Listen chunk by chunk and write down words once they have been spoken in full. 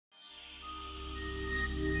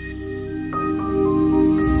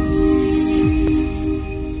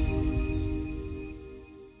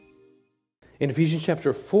In Ephesians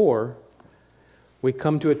chapter 4, we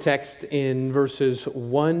come to a text in verses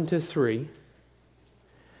 1 to 3,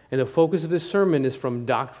 and the focus of this sermon is from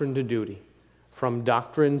doctrine to duty. From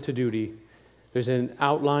doctrine to duty. There's an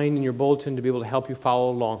outline in your bulletin to be able to help you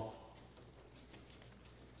follow along.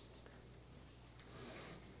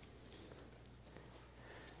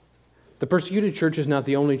 The persecuted church is not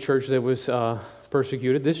the only church that was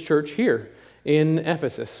persecuted. This church here in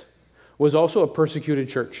Ephesus was also a persecuted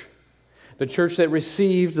church. The church that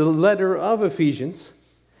received the letter of Ephesians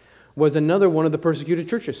was another one of the persecuted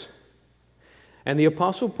churches. And the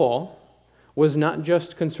Apostle Paul was not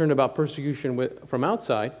just concerned about persecution from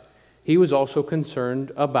outside, he was also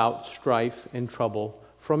concerned about strife and trouble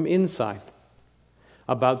from inside.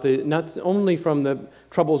 About not only from the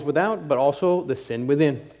troubles without, but also the sin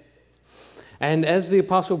within. And as the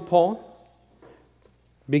Apostle Paul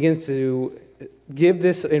begins to give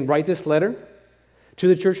this and write this letter to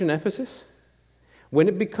the church in Ephesus, when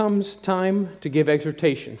it becomes time to give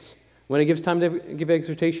exhortations,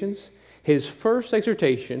 his first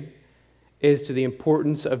exhortation is to the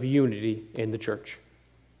importance of unity in the church.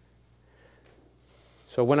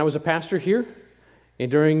 So when I was a pastor here, and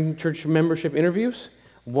during church membership interviews,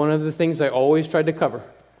 one of the things I always tried to cover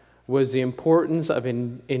was the importance of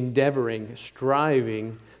endeavoring,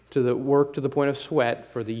 striving to work to the point of sweat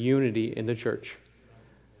for the unity in the church.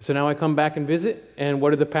 So now I come back and visit, and what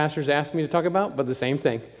do the pastors ask me to talk about? But the same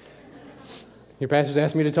thing. Your pastors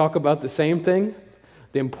ask me to talk about the same thing,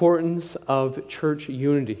 the importance of church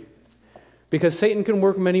unity. Because Satan can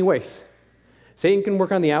work many ways. Satan can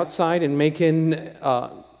work on the outside and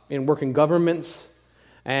work in governments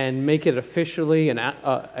and make it officially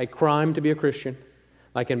a crime to be a Christian,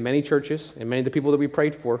 like in many churches and many of the people that we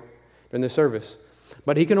prayed for during the service.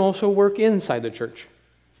 But he can also work inside the church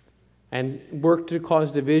and work to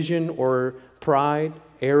cause division or pride,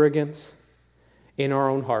 arrogance in our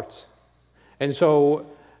own hearts. And so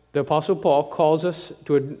the Apostle Paul calls us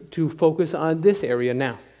to focus on this area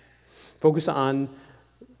now. Focus on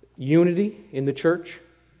unity in the church.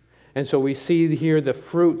 And so we see here the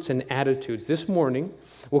fruits and attitudes. This morning,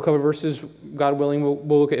 we'll cover verses, God willing,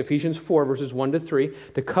 we'll look at Ephesians 4, verses 1 to 3,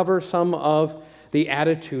 to cover some of the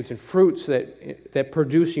attitudes and fruits that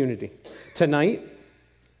produce unity. Tonight,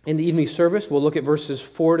 in the evening service, we'll look at verses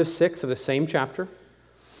 4 to 6 of the same chapter,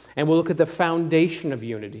 and we'll look at the foundation of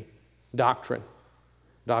unity, doctrine.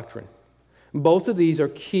 Doctrine. Both of these are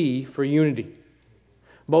key for unity.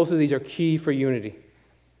 Both of these are key for unity.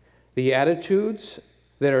 The attitudes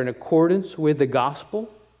that are in accordance with the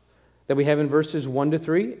gospel that we have in verses 1 to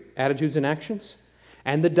 3, attitudes and actions,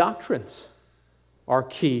 and the doctrines are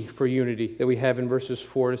key for unity that we have in verses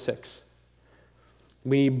 4 to 6.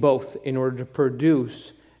 We need both in order to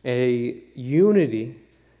produce a unity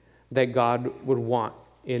that God would want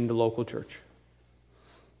in the local church.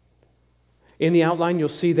 In the outline, you'll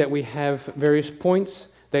see that we have various points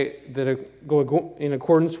that go in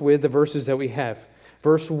accordance with the verses that we have.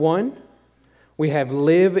 Verse 1, we have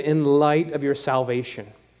live in light of your salvation.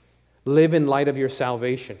 Live in light of your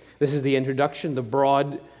salvation. This is the introduction, the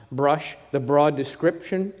broad brush, the broad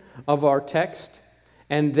description of our text.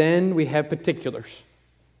 And then we have particulars.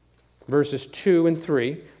 Verses 2 and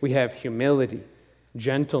 3, we have humility,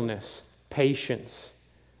 gentleness, patience,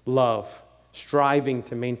 love, striving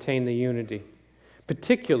to maintain the unity.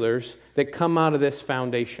 Particulars that come out of this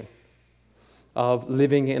foundation of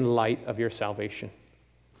living in light of your salvation.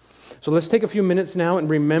 So let's take a few minutes now and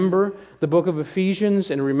remember the book of Ephesians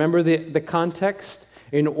and remember the context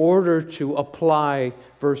in order to apply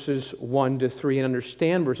verses 1 to 3 and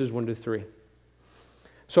understand verses 1 to 3.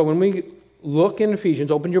 So when we look in Ephesians,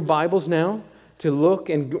 open your Bibles now to look,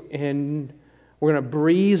 and we're going to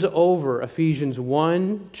breeze over Ephesians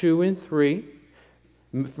 1, 2, and 3.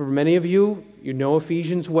 For many of you, you know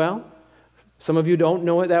Ephesians well. Some of you don't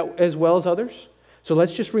know it that as well as others. So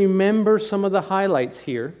let's just remember some of the highlights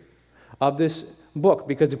here of this book,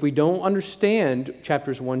 because if we don't understand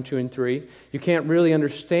chapters 1, 2, and 3, you can't really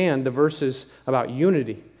understand the verses about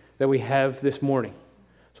unity that we have this morning.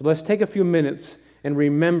 So let's take a few minutes and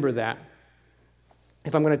remember that.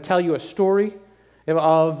 If I'm going to tell you a story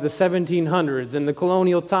of the 1700s and the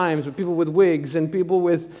colonial times with people with wigs and people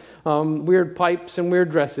with weird pipes and weird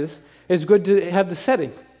dresses, it's good to have the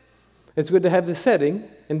setting. It's good to have the setting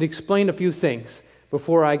and to explain a few things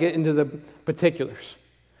before I get into the particulars.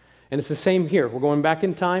 And it's the same here. We're going back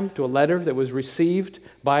in time to a letter that was received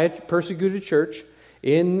by a persecuted church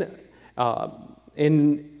in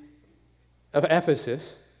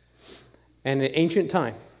Ephesus in an ancient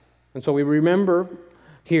time. And so we remember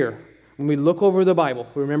here, when we look over the Bible,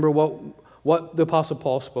 we remember what the Apostle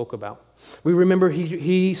Paul spoke about. We remember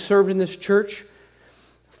he served in this church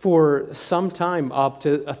for some time, up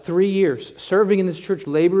to 3 years, serving in this church,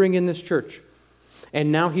 laboring in this church.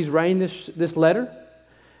 And now he's writing this letter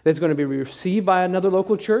that's going to be received by another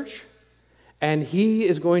local church, and he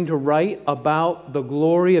is going to write about the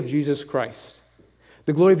glory of Jesus Christ.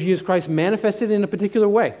 The glory of Jesus Christ manifested in a particular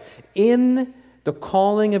way, in the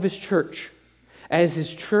calling of his church, as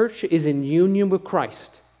his church is in union with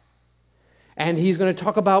Christ. And he's going to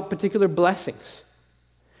talk about particular blessings.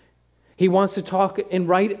 He wants to talk and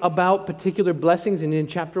write about particular blessings, and in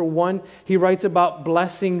chapter 1, he writes about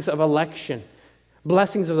blessings of election,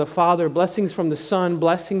 blessings of the Father, blessings from the Son,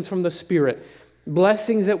 blessings from the Spirit,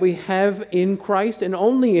 blessings that we have in Christ and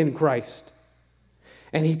only in Christ.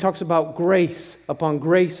 And he talks about grace upon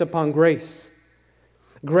grace upon grace.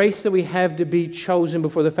 Grace that we have to be chosen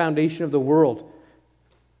before the foundation of the world.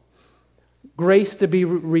 Grace to be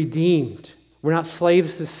redeemed. We're not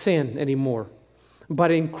slaves to sin anymore.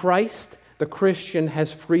 But in Christ, the Christian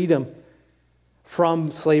has freedom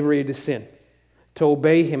from slavery to sin, to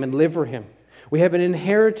obey him and live for him. We have an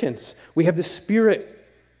inheritance. We have the Spirit,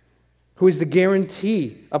 who is the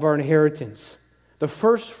guarantee of our inheritance, the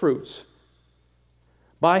first fruits.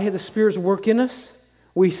 By the Spirit's work in us,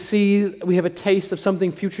 we have a taste of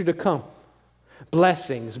something future to come.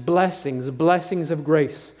 Blessings, blessings, blessings of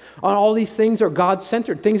grace. All these things are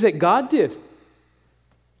God-centered, things that God did,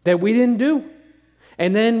 that we didn't do.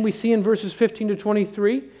 And then we see in verses 15 to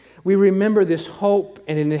 23, we remember this hope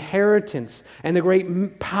and an inheritance and the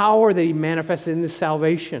great power that he manifested in this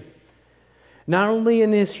salvation. Not only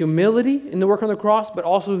in his humility in the work on the cross, but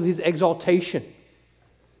also his exaltation.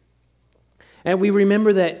 And we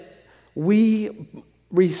remember that we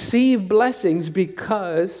receive blessings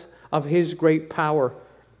because of his great power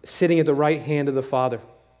sitting at the right hand of the Father.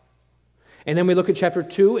 And then we look at chapter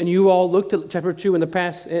 2, and you all looked at chapter 2 in the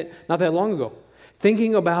past, not that long ago,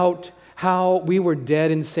 thinking about how we were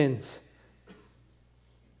dead in sins.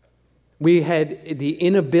 We had the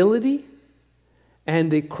inability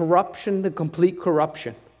and the corruption, the complete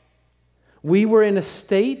corruption. We were in a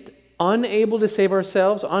state unable to save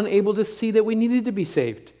ourselves, unable to see that we needed to be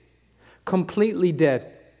saved. Completely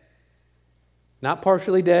dead. Not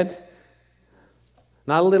partially dead,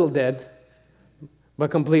 not a little dead, but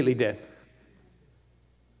completely dead.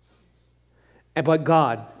 But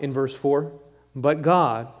God, in verse 4, but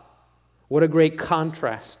God, what a great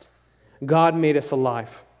contrast. God made us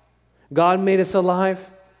alive. God made us alive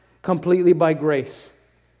completely by grace.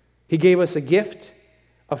 He gave us a gift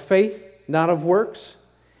of faith, not of works.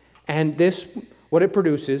 And this, what it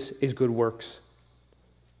produces, is good works.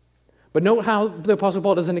 But note how the Apostle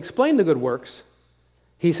Paul doesn't explain the good works.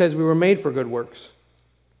 He says we were made for good works.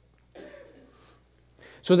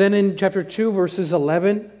 So then in chapter 2, verses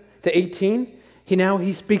 11 to 18,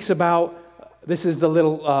 he speaks about, this is the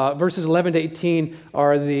little, verses 11 to 18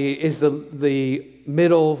 is the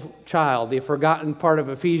middle child, the forgotten part of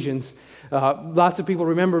Ephesians. Lots of people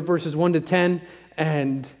remember verses 1 to 10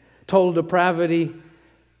 and total depravity,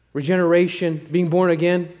 regeneration, being born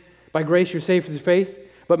again. By grace you're saved through faith.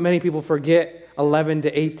 But many people forget 11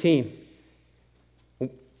 to 18.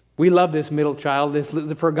 We love this middle child,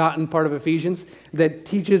 the forgotten part of Ephesians that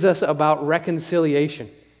teaches us about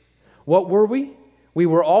reconciliation. What were we? We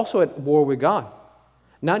were also at war with God.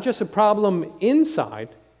 Not just a problem inside.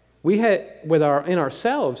 We had, in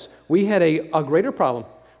ourselves, we had a greater problem.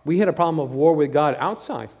 We had a problem of war with God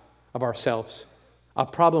outside of ourselves. A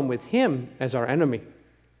problem with Him as our enemy.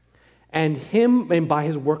 And by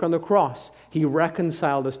His work on the cross, He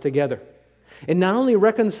reconciled us together. And not only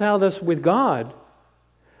reconciled us with God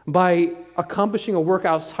by accomplishing a work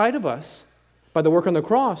outside of us, by the work on the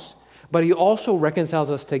cross, but He also reconciles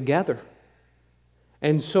us together.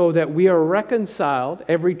 And so that we are reconciled,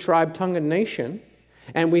 every tribe, tongue, and nation,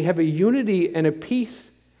 and we have a unity and a peace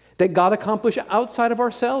that God accomplished outside of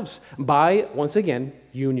ourselves by, once again,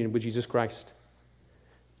 union with Jesus Christ.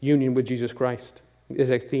 Union with Jesus Christ is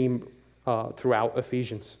a theme throughout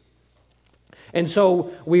Ephesians. And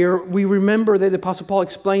so we remember that the Apostle Paul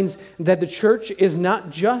explains that the church is not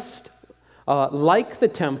just like the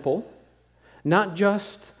temple, not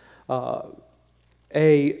just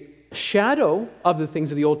a shadow of the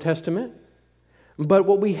things of the Old Testament, but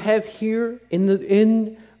what we have here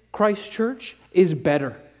in Christ's church is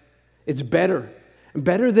better. It's better.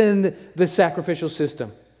 Better than the sacrificial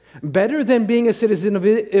system. Better than being a citizen of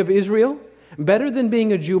Israel. Better than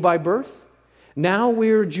being a Jew by birth. Now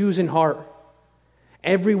we're Jews in heart.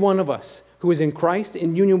 Every one of us who is in Christ,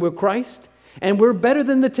 in union with Christ, and we're better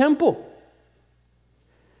than the temple.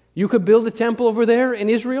 You could build a temple over there in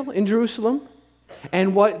Israel, in Jerusalem,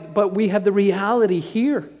 but we have the reality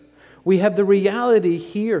here. we have the reality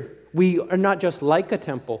here. We are not just like a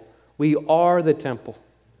temple. We are the temple.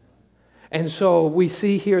 And so we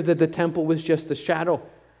see here that the temple was just a shadow.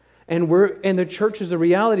 And the church is the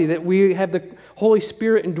reality that we have the Holy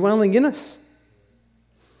Spirit indwelling in us.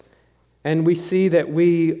 And we see that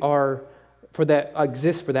we are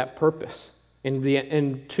exist for that purpose in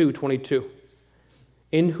 2:22.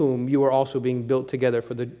 In whom you are also being built together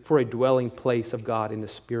for a dwelling place of God in the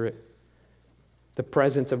Spirit. The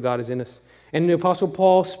presence of God is in us. And the Apostle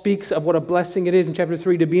Paul speaks of what a blessing it is in chapter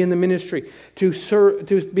 3 to be in the ministry, to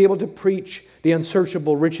be able to preach the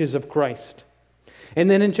unsearchable riches of Christ. And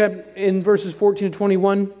then in verses 14 to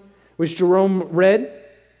 21, which Jerome read,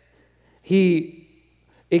 he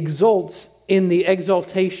exults in the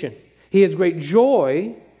exaltation. He has great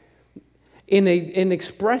joy and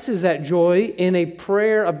expresses that joy in a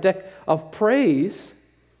prayer of praise,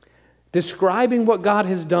 describing what God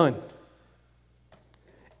has done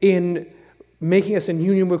in making us in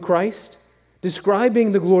union with Christ,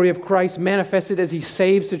 describing the glory of Christ manifested as he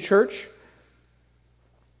saves the church,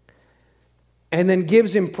 and then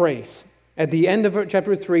gives him praise. At the end of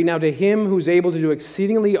chapter 3, now to him who's able to do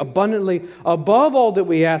exceedingly abundantly above all that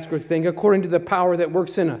we ask or think, according to the power that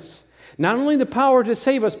works in us. Not only the power to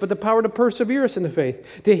save us, but the power to persevere us in the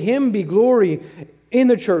faith. To him be glory in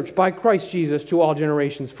the church by Christ Jesus to all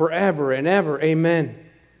generations, forever and ever. Amen.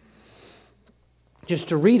 Just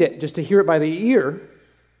to read it, just to hear it by the ear,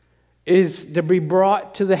 is to be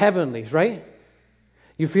brought to the heavenlies, right?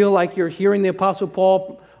 You feel like you're hearing the Apostle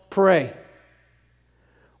Paul pray.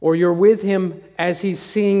 Or you're with him as he's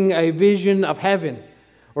seeing a vision of heaven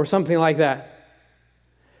or something like that.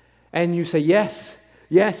 And you say, yes,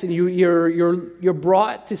 yes, and you're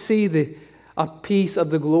brought to see a piece of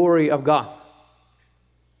the glory of God.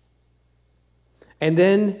 And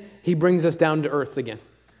then he brings us down to earth again.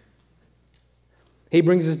 He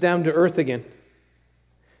brings us down to earth again.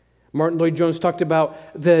 Martin Lloyd-Jones talked about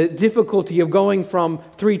the difficulty of going from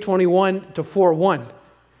 3:21 to 4:1.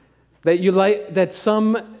 That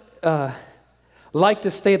some like to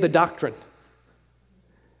stay at the doctrine.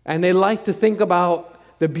 And they like to think about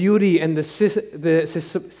the beauty and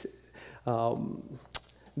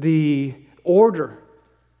the order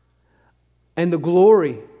and the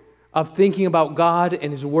glory of thinking about God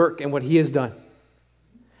and his work and what he has done.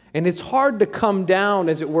 And it's hard to come down,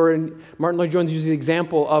 as it were, and Martin Lloyd-Jones uses the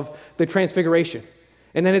example of the transfiguration.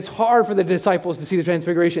 And then it's hard for the disciples to see the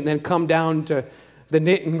transfiguration and then come down to the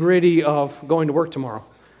nit and gritty of going to work tomorrow.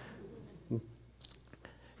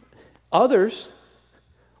 Others,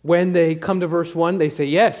 when they come to verse 1, they say,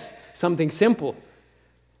 yes, something simple.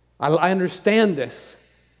 I understand this.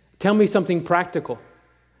 Tell me something practical.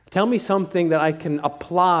 Tell me something that I can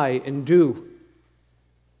apply and do.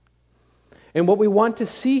 And what we want to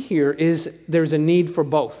see here is there's a need for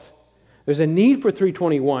both. There's a need for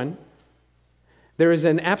 3:21. There is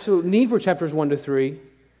an absolute need for chapters 1 to 3.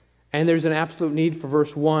 And there's an absolute need for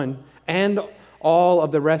verse 1 and all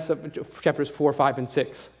of the rest of chapters 4, 5, and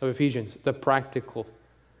 6 of Ephesians, the practical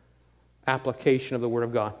application of the Word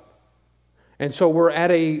of God. And so we're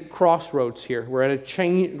at a crossroads here. We're at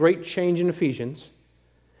a great change in Ephesians.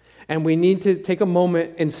 And we need to take a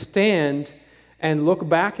moment and stand and look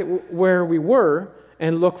back at where we were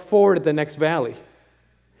and look forward at the next valley.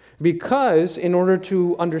 Because in order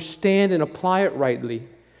to understand and apply it rightly,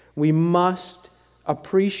 we must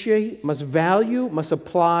appreciate, must value, must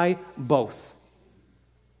apply both.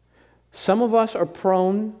 Some of us are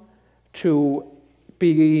prone to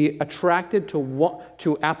be attracted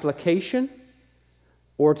to application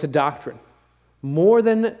or to doctrine more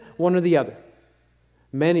than one or the other.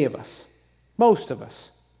 Many of us, most of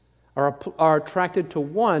us, are attracted to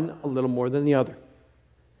one a little more than the other.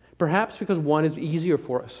 Perhaps because one is easier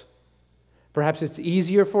for us. Perhaps it's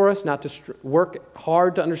easier for us not to work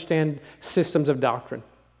hard to understand systems of doctrine.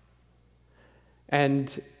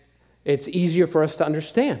 And it's easier for us to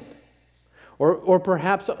understand. Or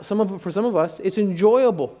perhaps for some of us, it's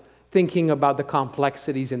enjoyable thinking about the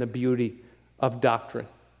complexities and the beauty of doctrine.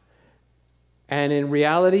 And in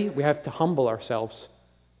reality, we have to humble ourselves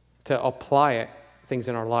to apply things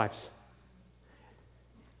in our lives.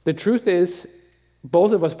 The truth is,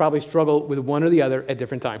 both of us probably struggle with one or the other at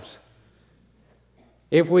different times.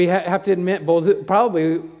 If we have to admit, both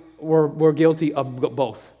probably we're guilty of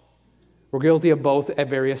both. We're guilty of both at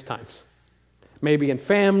various times. Maybe in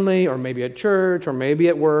family, or maybe at church, or maybe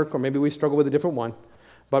at work, or maybe we struggle with a different one.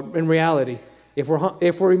 But in reality, if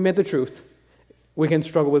we admit the truth, we can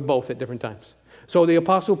struggle with both at different times. So the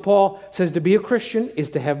Apostle Paul says to be a Christian is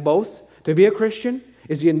to have both. To be a Christian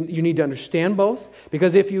is you need to understand both.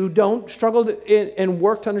 Because if you don't struggle and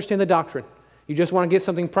work to understand the doctrine, you just want to get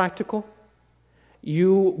something practical,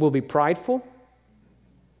 you will be prideful,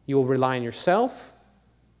 you will rely on yourself,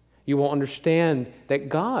 you will understand that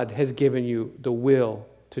God has given you the will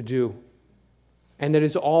to do, and that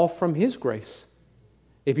is all from His grace.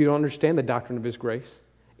 If you don't understand the doctrine of His grace,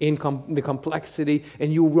 in the complexity,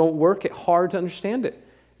 and you won't work it hard to understand it,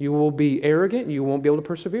 you will be arrogant, you won't be able to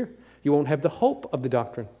persevere. You won't have the hope of the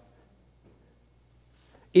doctrine.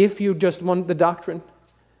 If you just want the doctrine,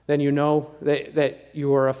 then you know that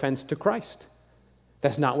you are offense to Christ.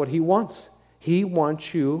 That's not what He wants. He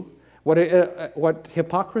wants you, what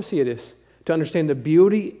hypocrisy it is, to understand the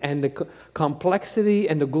beauty and the complexity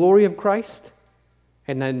and the glory of Christ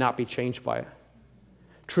and then not be changed by it.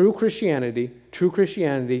 True Christianity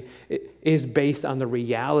is based on the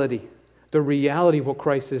reality of what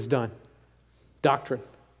Christ has done. Doctrine,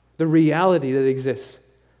 the reality that exists,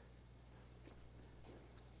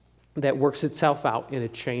 that works itself out in a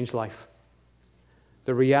changed life.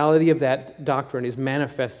 The reality of that doctrine is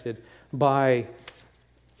manifested by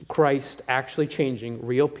Christ actually changing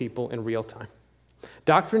real people in real time.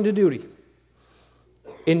 Doctrine to duty,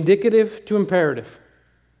 indicative to imperative,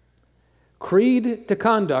 creed to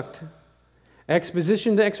conduct,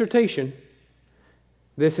 exposition to exhortation.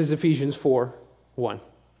 This is Ephesians 4:1.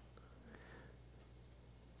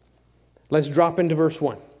 Let's drop into verse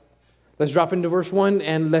 1. Let's drop into verse 1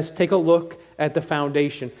 and let's take a look at the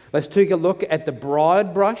foundation. Let's take a look at the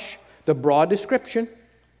broad brush, the broad description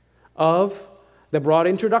of the broad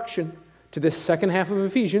introduction to this second half of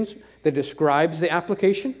Ephesians that describes the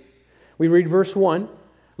application. We read verse 1,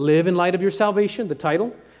 live in light of your salvation, the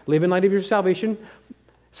title, live in light of your salvation.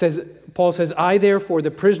 Paul says, I therefore,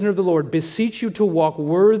 the prisoner of the Lord, beseech you to walk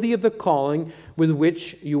worthy of the calling with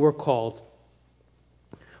which you were called.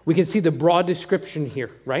 We can see the broad description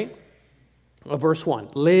here, right? Of verse 1.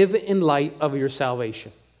 Live in light of your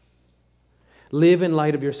salvation. Live in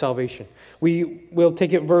light of your salvation. We will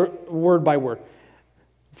take it word by word.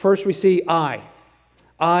 First we see I.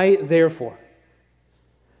 I therefore.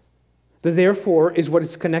 The therefore is what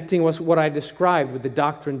is connecting us, what I described with the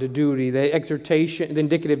doctrine to duty, the exhortation, the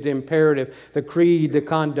indicative to imperative, the creed, the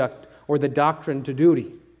conduct, or the doctrine to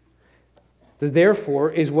duty. The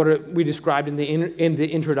therefore is what we described in the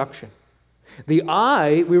introduction. The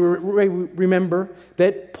I, we remember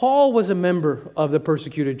that Paul was a member of the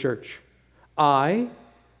persecuted church. I,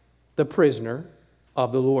 the prisoner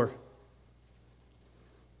of the Lord.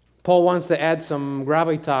 Paul wants to add some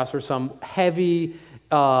gravitas or some heavy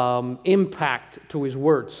impact to his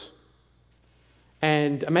words.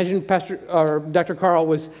 And imagine Dr. Carl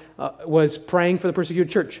was praying for the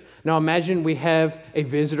persecuted church. Now imagine we have a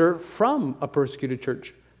visitor from a persecuted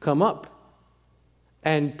church come up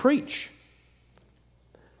and preach.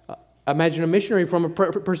 Imagine a missionary from a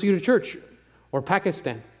persecuted church or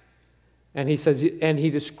Pakistan. And he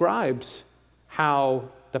describes how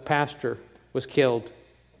the pastor was killed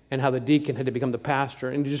and how the deacon had to become the pastor.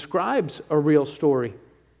 And he describes a real story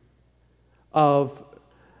of,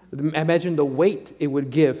 imagine the weight it would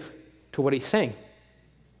give to what he's saying.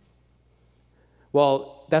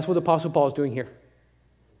 Well, that's what the Apostle Paul is doing here.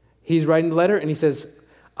 He's writing the letter and he says,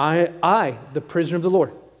 I, the prisoner of the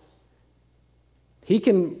Lord. He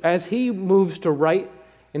can, as he moves to write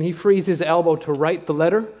and he frees his elbow to write the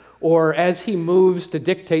letter, or as he moves to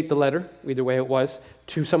dictate the letter, either way it was,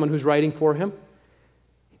 to someone who's writing for him,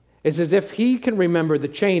 it's as if he can remember the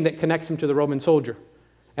chain that connects him to the Roman soldier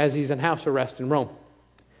as he's in house arrest in Rome.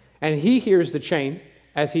 And he hears the chain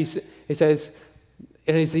as he says,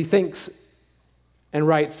 and as he thinks and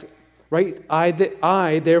writes, right?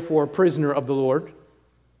 I, therefore, prisoner of the Lord.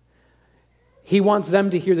 He wants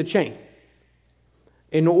them to hear the chain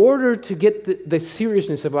in order to get the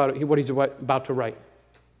seriousness about what he's about to write.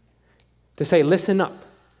 To say, listen up,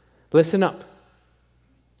 listen up.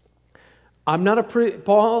 I'm not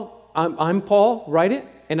Paul, I'm Paul, write it,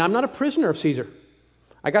 and I'm not a prisoner of Caesar.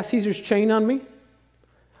 I got Caesar's chain on me.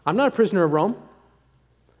 I'm not a prisoner of Rome.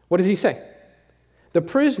 What does he say? The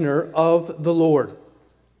prisoner of the Lord.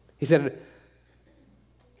 He said,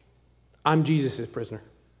 I'm Jesus' prisoner.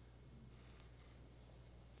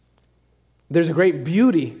 There's a great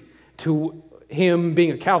beauty to him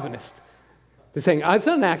being a Calvinist. They're saying, it's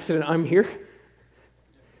not an accident I'm here.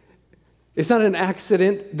 It's not an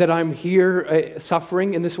accident that I'm here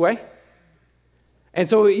suffering in this way. And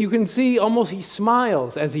so you can see almost he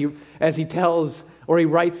smiles as he tells or he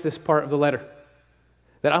writes this part of the letter.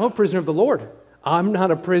 That I'm a prisoner of the Lord. I'm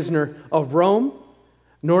not a prisoner of Rome,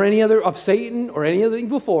 nor any other of Satan or any other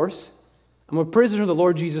evil force. I'm a prisoner of the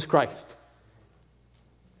Lord Jesus Christ.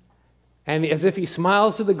 And as if he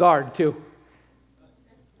smiles to the guard too.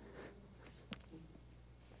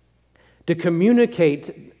 to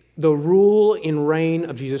communicate the rule and reign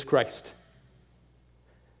of Jesus Christ.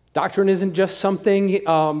 Doctrine isn't just something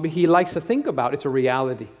he likes to think about. It's a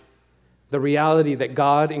reality. The reality that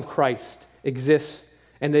God in Christ exists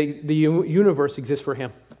and the universe exists for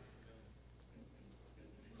him.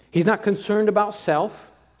 He's not concerned about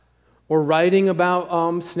self or writing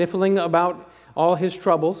about, sniffling about all his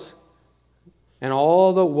troubles and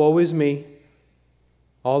all the woe is me,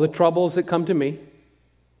 all the troubles that come to me.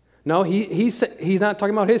 No, he's not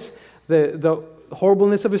talking about the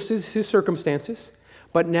horribleness of his circumstances,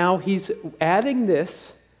 but now he's adding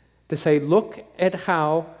this to say, look at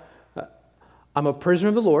how I'm a prisoner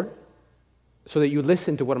of the Lord, so that you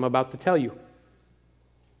listen to what I'm about to tell you.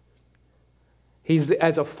 He's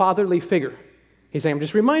as a fatherly figure. He's saying, I'm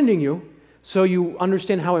just reminding you so you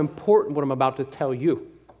understand how important what I'm about to tell you.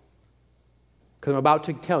 Because I'm about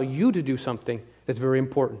to tell you to do something that's very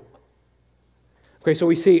important. Okay, so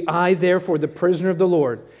we see, I therefore, the prisoner of the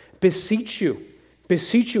Lord, beseech you.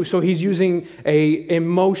 Beseech you. So he's using an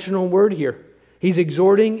emotional word here. He's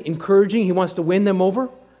exhorting, encouraging. He wants to win them over.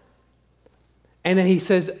 And then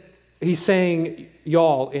he's saying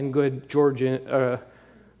y'all in good Georgia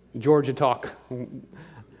talk.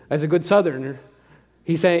 As a good Southerner,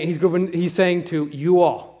 he's saying to you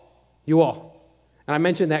all. And I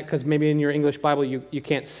mentioned that because maybe in your English Bible you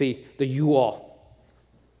can't see the you all.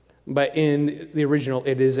 But in the original,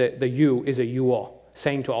 the you is a you all,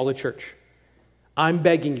 saying to all the church, I'm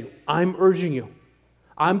begging you, I'm urging you,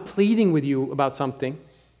 I'm pleading with you about something.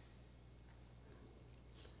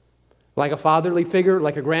 Like a fatherly figure,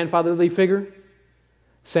 like a grandfatherly figure,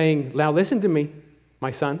 saying, now listen to me,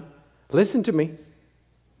 my son, listen to me.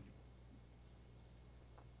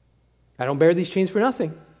 I don't bear these chains for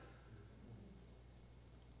nothing.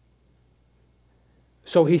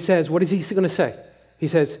 So he says, what is he going to say? He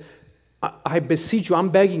says, I beseech you, I'm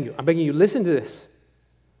begging you, listen to this.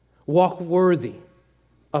 Walk worthy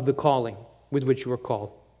of the calling with which you are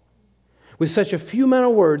called. With such a few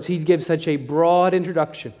amount of words, he gives such a broad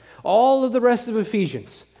introduction. All of the rest of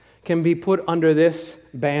Ephesians can be put under this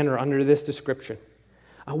banner, under this description.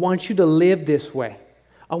 I want you to live this way.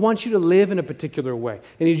 I want you to live in a particular way.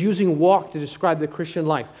 And he's using walk to describe the Christian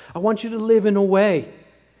life. I want you to live in a way,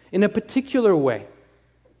 in a particular way,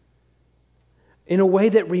 in a way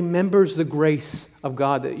that remembers the grace of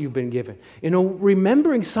God that you've been given.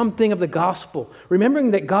 Remembering something of the gospel,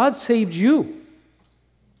 remembering that God saved you.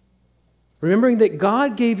 Remembering that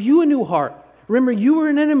God gave you a new heart. Remember, you were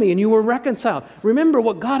an enemy and you were reconciled. Remember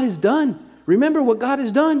what God has done. Remember what God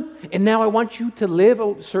has done. And now I want you to live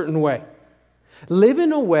a certain way. Live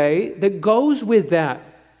in a way that goes with that.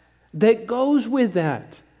 That goes with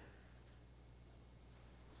that.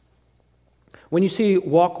 When you see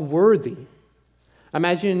walk worthy,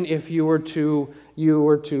 imagine if you were to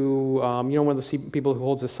one of those people who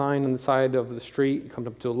holds a sign on the side of the street, comes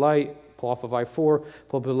up to a light, pull off of I-4,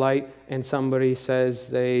 pull up the light, and somebody says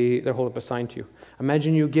they hold up a sign to you.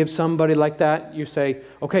 Imagine you give somebody like that, you say,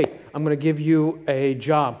 okay, I'm going to give you a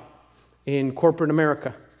job in corporate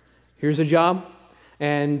America. Here's a job,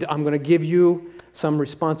 and I'm going to give you some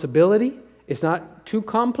responsibility. It's not too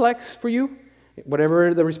complex for you,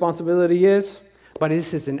 whatever the responsibility is, but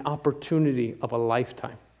this is an opportunity of a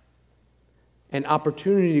lifetime. An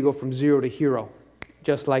opportunity to go from zero to hero,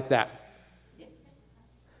 just like that.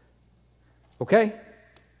 Okay?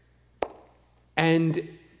 And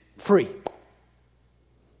free.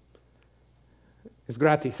 It's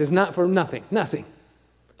gratis. It's not for nothing. Nothing.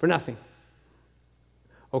 For nothing.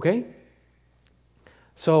 Okay?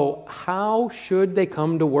 So how should they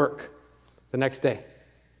come to work the next day?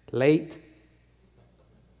 Late?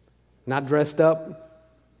 Not dressed up?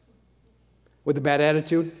 With a bad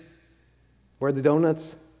attitude? Where are the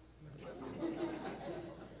donuts?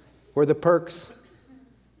 Where are the perks?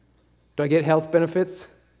 Do I get health benefits?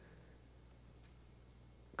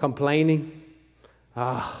 Complaining?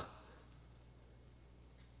 The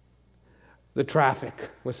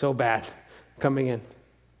traffic was so bad coming in.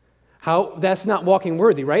 That's not walking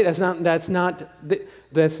worthy, right? That's not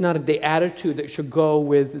the attitude that should go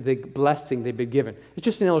with the blessing they've been given. It's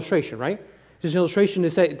just an illustration, right? Just an illustration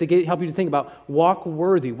to help you to think about walk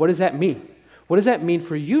worthy. What does that mean? What does that mean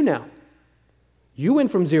for you now? You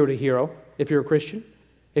went from zero to hero if you're a Christian.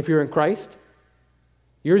 If you're in Christ,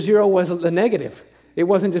 your zero was a negative. It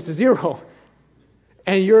wasn't just a zero.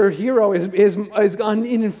 And your hero is gone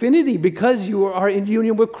in infinity because you are in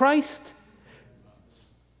union with Christ.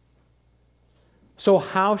 So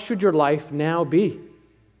how should your life now be?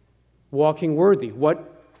 Walking worthy.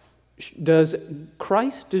 What does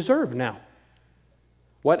Christ deserve now?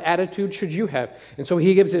 What attitude should you have? And so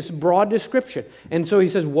he gives this broad description. And so he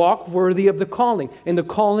says, walk worthy of the calling. And the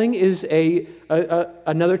calling is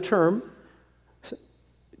another term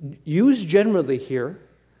used generally here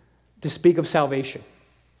to speak of salvation.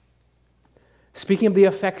 Speaking of the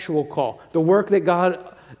effectual call, the work that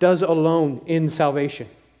God does alone in salvation.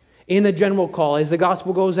 In the general call, as the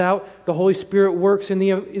gospel goes out, the Holy Spirit works in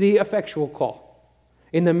the effectual call.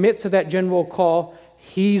 In the midst of that general call,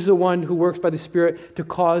 He's the one who works by the Spirit to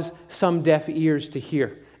cause some deaf ears to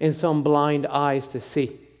hear and some blind eyes to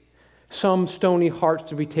see, some stony hearts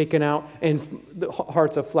to be taken out and the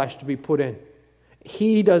hearts of flesh to be put in.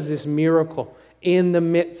 He does this miracle in the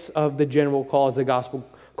midst of the general call as the gospel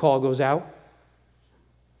call goes out.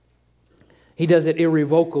 He does it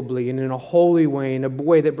irrevocably and in a holy way, in a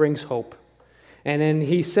way that brings hope. And then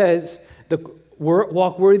he says,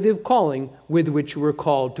 walk worthy of calling with which you were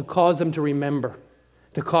called, to cause them to remember.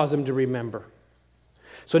 To cause them to remember.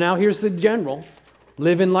 So now here's the general.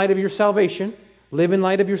 Live in light of your salvation. Live in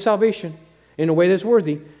light of your salvation in a way that's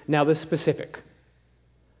worthy. Now the specific.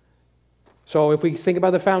 So if we think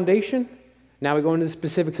about the foundation, now we go into the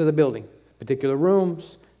specifics of the building. Particular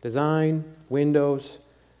rooms, design, windows,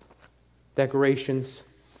 decorations,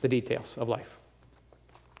 the details of life.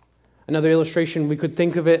 Another illustration, we could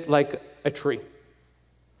think of it like a tree.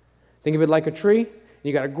 Think of it like a tree.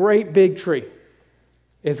 You got a great big tree.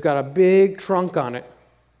 It's got a big trunk on it.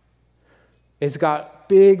 It's got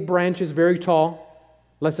big branches, very tall.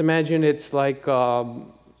 Let's imagine it's like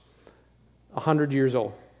 100 years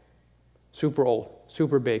old. Super old,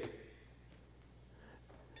 super big.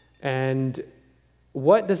 And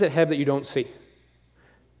what does it have that you don't see?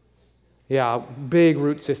 Yeah, big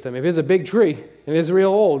root system. If it's a big tree and it's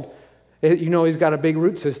real old, he's got a big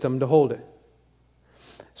root system to hold it.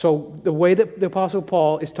 So the way that the Apostle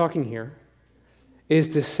Paul is talking here is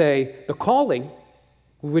to say the calling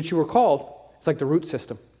with which you were called is like the root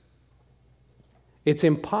system. It's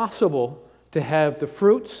impossible to have the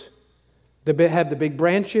fruits, to have the big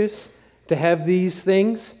branches, to have these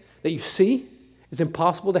things that you see. It's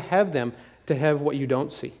impossible to have them, to have what you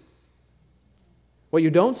don't see. What you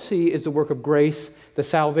don't see is the work of grace, the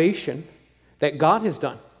salvation that God has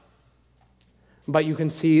done. But you can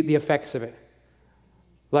see the effects of it.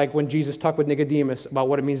 Like when Jesus talked with Nicodemus about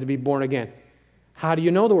what it means to be born again. How do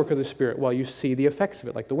you know the work of the Spirit? Well, you see the effects of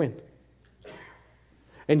it, like the wind.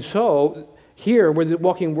 And so, here, we're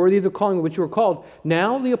walking worthy of the calling of which you were called.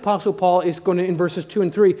 Now the Apostle Paul is going to, in verses 2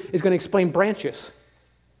 and 3, is going to explain branches.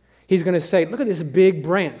 He's going to say, look at this big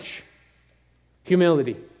branch.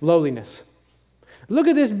 Humility, lowliness. Look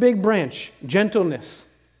at this big branch, gentleness.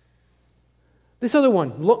 This other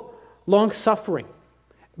one, long-suffering,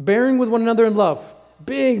 bearing with one another in love.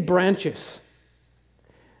 Big branches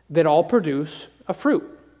that all produce a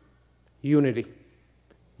fruit. Unity.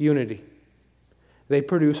 Unity. They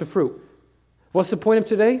produce a fruit. What's the point of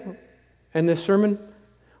today and this sermon?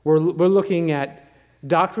 We're looking at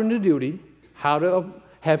doctrine to duty, how to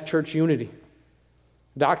have church unity.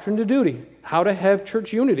 Doctrine to duty, how to have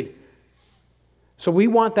church unity. So we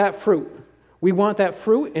want that fruit. We want that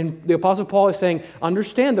fruit, and the Apostle Paul is saying,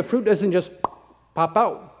 understand the fruit doesn't just pop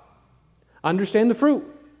out. Understand the fruit.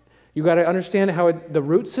 You got to understand how the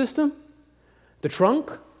root system, the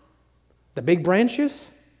trunk, the big branches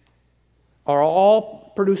are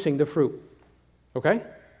all producing the fruit. Okay?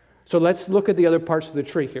 So let's look at the other parts of the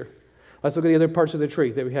tree here. Let's look at the other parts of the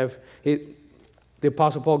tree that we have. The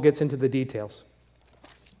Apostle Paul gets into the details.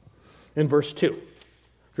 In verse 2.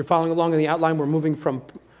 If you're following along in the outline, we're moving from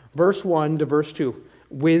verse 1 to verse 2.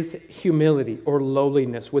 With humility or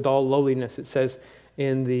lowliness, with all lowliness, it says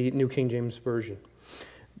in the New King James Version.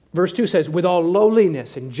 Verse 2 says, with all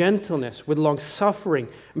lowliness and gentleness, with long suffering,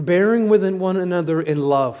 bearing with one another in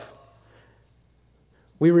love.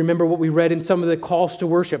 We remember what we read in some of the calls to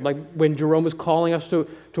worship, like when Jerome was calling us to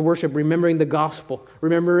worship, remembering the gospel,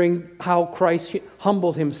 remembering how Christ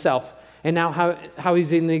humbled himself, and now how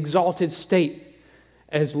he's in the exalted state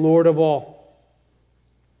as Lord of all.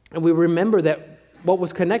 And we remember that what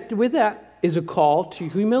was connected with that is a call to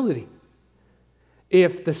humility.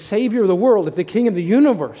 If the Savior of the world, if the King of the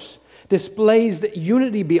universe displays the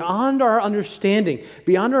unity beyond our understanding,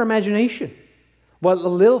 beyond our imagination, what a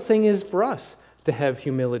little thing is for us to have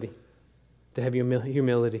humility, to have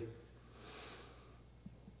humility.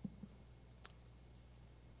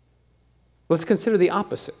 Let's consider the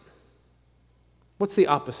opposite. What's the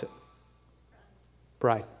opposite?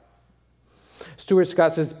 Pride. Stuart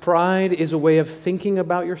Scott says, pride is a way of thinking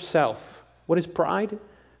about yourself. What is pride?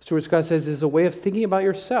 Stuart Scott says is a way of thinking about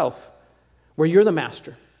yourself where you're the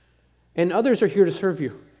master and others are here to serve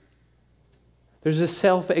you. There's a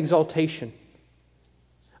self-exaltation.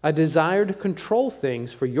 a desire to control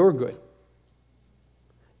things for your good.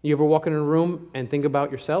 You ever walk in a room and think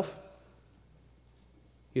about yourself?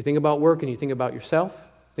 You think about work and you think about yourself.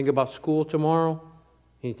 Think about school tomorrow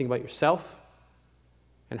and you think about yourself.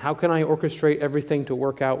 And how can I orchestrate everything to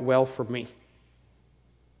work out well for me?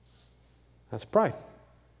 That's pride.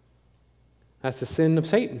 That's the sin of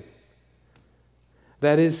Satan.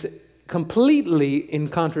 That is completely in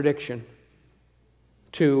contradiction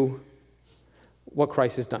to what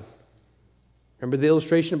Christ has done. Remember the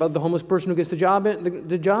illustration about the homeless person who gets the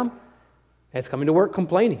job? It's coming to work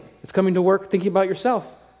complaining. It's coming to work thinking about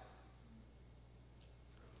yourself.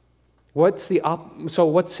 What's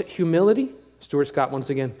humility? Stuart Scott once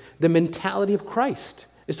again. The mentality of Christ.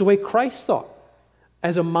 It's the way Christ thought,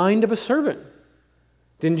 as a mind of a servant.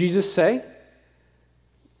 Didn't Jesus say,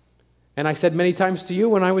 and I said many times to you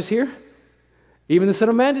when I was here, even the Son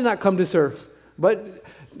of Man did not come to serve, but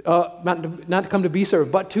not come to be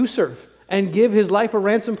served, but to serve, and give his life a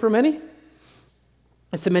ransom for many?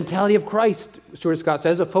 It's the mentality of Christ, Stuart Scott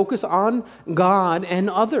says, a focus on God and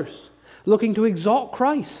others, looking to exalt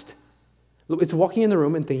Christ. It's walking in the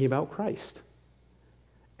room and thinking about Christ.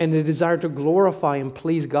 And the desire to glorify and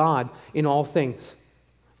please God in all things,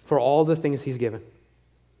 for all the things he's given.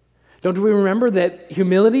 Don't we remember that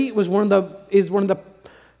humility is one of the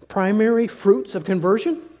primary fruits of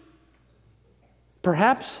conversion?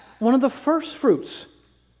 Perhaps one of the first fruits.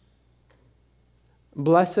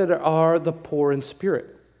 Blessed are the poor in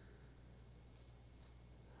spirit.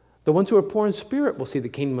 The ones who are poor in spirit will see the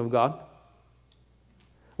kingdom of God.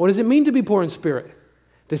 What does it mean to be poor in spirit?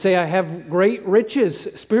 To say I have great riches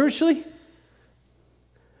spiritually?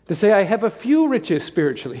 To say I have a few riches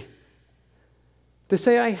spiritually? To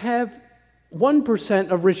say I have 1%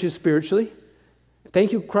 of riches spiritually?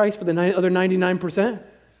 Thank you, Christ, for the other 99%.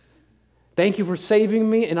 Thank you for saving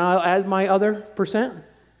me, and I'll add my other percent.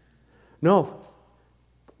 No.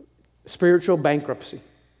 Spiritual bankruptcy.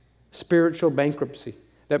 Spiritual bankruptcy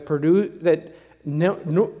that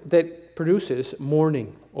produces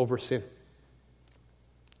mourning over sin.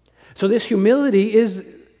 So this humility is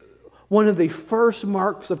one of the first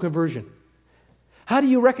marks of conversion. How do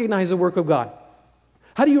you recognize the work of God?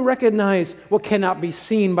 How do you recognize what cannot be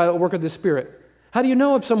seen by the work of the Spirit? How do you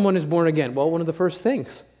know if someone is born again? Well, one of the first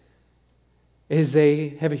things is they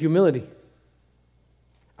have a humility.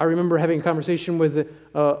 I remember having a conversation with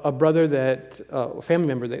a brother a family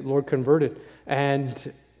member that the Lord converted,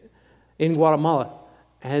 and in Guatemala.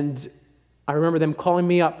 And I remember them calling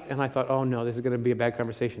me up, and I thought, oh no, this is going to be a bad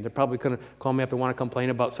conversation. They're probably going to call me up and want to complain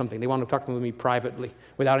about something. They want to talk with me privately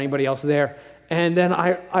without anybody else there. And then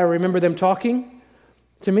I remember them talking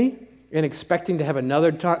to me and expecting to have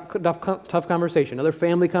another tough conversation, another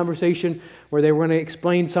family conversation where they were going to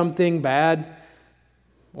explain something bad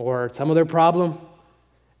or some other problem.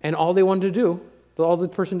 And all they wanted to do, all the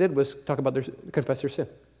person did was confess their sin.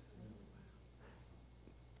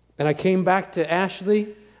 And I came back to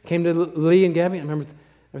Ashley, came to Lee and Gabby, and I remember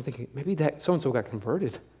thinking, maybe that so-and-so got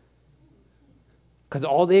converted. Because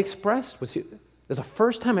all they expressed was the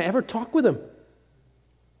first time I ever talked with them.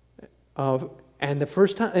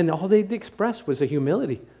 And all they expressed was a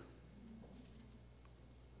humility.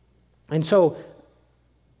 And so,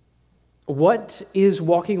 what is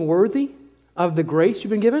walking worthy of the grace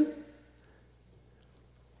you've been given?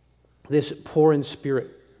 This poor in spirit,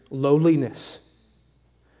 lowliness.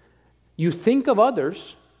 You think of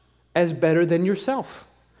others as better than yourself.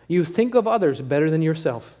 You think of others better than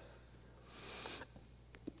yourself.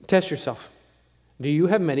 Test yourself. Do you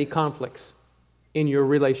have many conflicts in your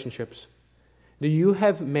relationships? Do you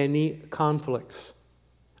have many conflicts?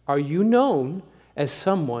 Are you known as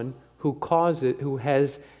someone who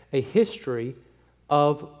has a history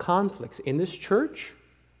of conflicts in this church,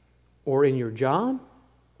 or in your job,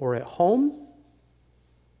 or at home?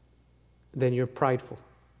 Then you're prideful.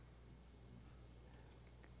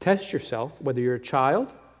 Test yourself whether you're a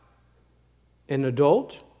child, an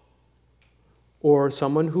adult, or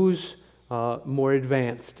someone who's more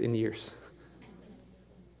advanced in years.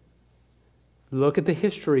 Look at the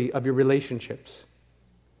history of your relationships.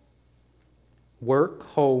 Work,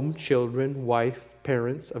 home, children, wife,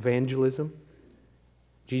 parents, evangelism.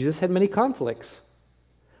 Jesus had many conflicts,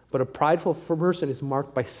 but a prideful person is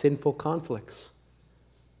marked by sinful conflicts,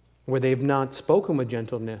 where they've not spoken with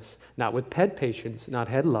gentleness, not with patience, not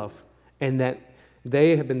had love, and that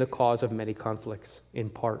they have been the cause of many conflicts in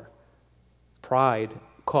part. Pride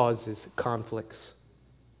causes conflicts.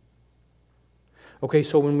 Okay,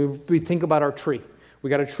 so when we think about our tree, we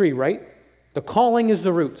got a tree, right? The calling is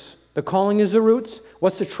the roots. The calling is the roots.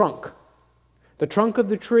 What's the trunk? The trunk of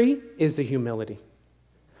the tree is the humility.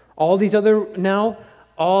 All these other now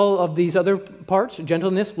all of these other parts,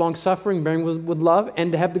 gentleness, long-suffering, bearing with love,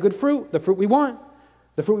 and to have the good fruit, the fruit we want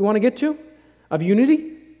to get to, of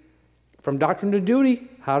unity, from doctrine to duty,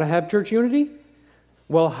 how to have church unity.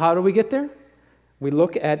 Well, how do we get there? We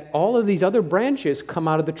look at all of these other branches come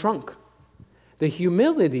out of the trunk. The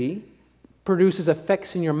humility produces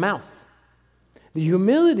effects in your mouth. The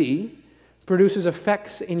humility produces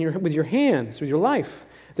effects with your hands, with your life.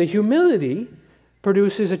 The humility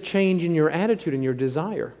produces a change in your attitude and your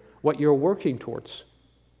desire, what you're working towards.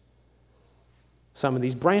 Some of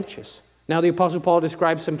these branches. Now the Apostle Paul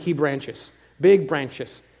describes some key branches, big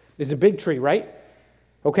branches. There's a big tree, right?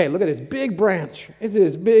 Okay, look at this big branch. It's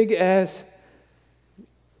as big as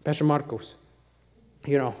Pastor Marcos.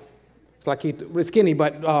 You know, it's like he's skinny,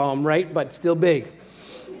 but right, but still big.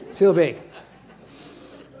 Still big.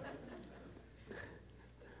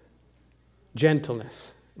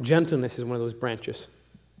 Gentleness. Gentleness is one of those branches.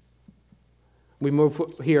 We move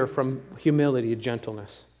here from humility to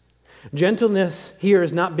gentleness. Gentleness here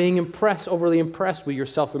is not being overly impressed with your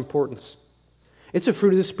self-importance. It's a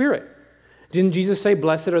fruit of the Spirit. Didn't Jesus say,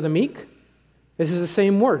 blessed are the meek? This is the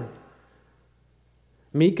same word.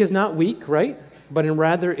 Meek is not weak, right? But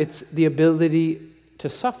rather it's the ability to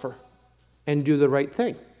suffer and do the right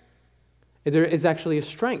thing. There is actually a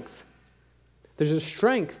strength. There's a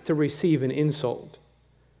strength to receive an insult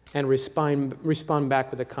and respond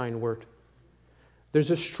back with a kind word.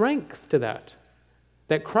 There's a strength to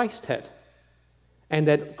that Christ had and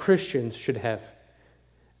that Christians should have.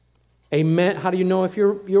 Amen. How do you know if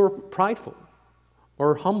you're prideful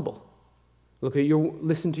or humble?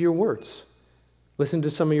 Listen to your words. Listen to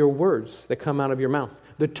some of your words that come out of your mouth.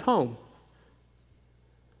 The tone.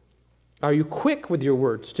 Are you quick with your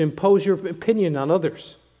words to impose your opinion on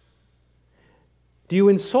others? Do you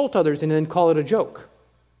insult others and then call it a joke?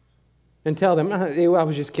 And tell them, I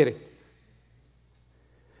was just kidding.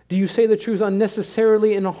 Do you say the truth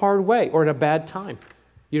unnecessarily in a hard way or at a bad time?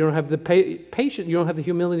 You don't have the patience, you don't have the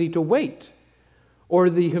humility to wait, or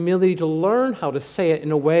the humility to learn how to say it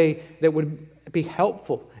in a way that would be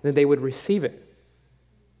helpful and that they would receive it.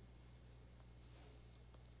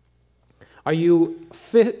 Are you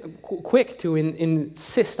quick to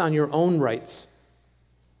insist on your own rights?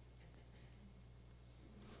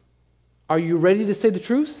 Are you ready to say the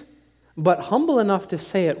truth, but humble enough to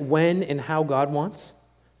say it when and how God wants?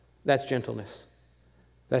 That's gentleness.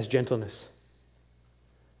 That's gentleness.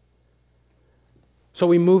 So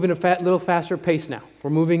we move in a little faster pace now. We're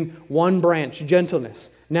moving one branch, gentleness.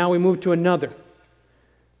 Now we move to another,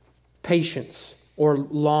 patience or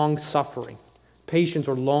long-suffering. Patience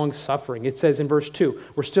or long-suffering. It says in verse 2,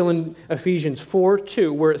 we're still in Ephesians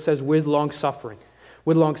 4:2, where it says with long-suffering.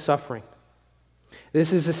 With long-suffering.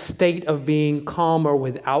 This is a state of being calm or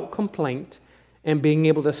without complaint and being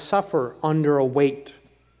able to suffer under a weight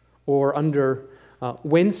or under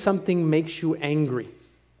when something makes you angry.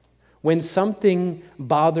 When something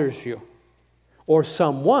bothers you, or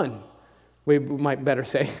someone, we might better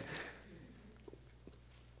say,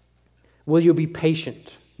 will you be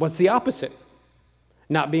patient? What's the opposite?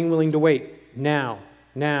 Not being willing to wait. Now.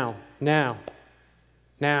 I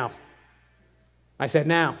said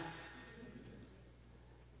now.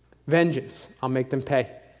 Vengeance. I'll make them pay.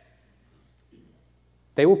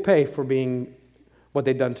 They will pay for being what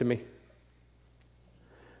they've done to me.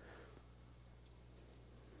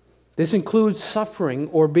 This includes suffering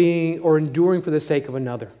or enduring for the sake of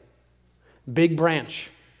another. Big branch.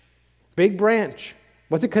 Big branch.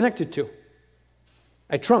 What's it connected to?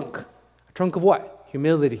 A trunk. A trunk of what?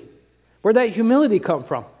 Humility. Where'd that humility come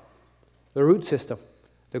from? The root system.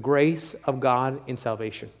 The grace of God in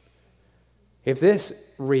salvation. If this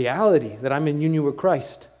reality that I'm in union with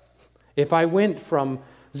Christ, if I went from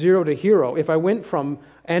zero to hero, if I went from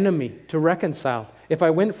enemy to reconciled, if I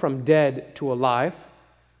went from dead to alive,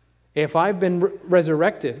 if I've been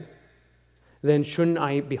resurrected, then shouldn't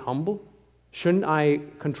I be humble? Shouldn't I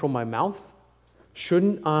control my mouth?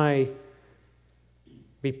 Shouldn't I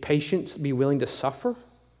be patient, be willing to suffer?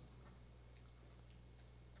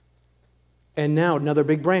 And now another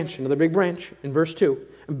big branch in verse 2.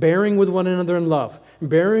 Bearing with one another in love.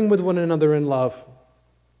 Bearing with one another in love.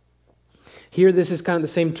 Here this is kind of the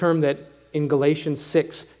same term that in Galatians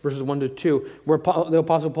 6, verses 1 to 2, where the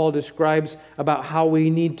Apostle Paul describes about how we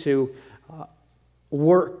need to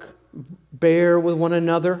work, bear with one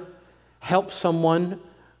another, help someone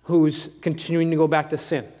who's continuing to go back to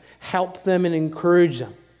sin. Help them and encourage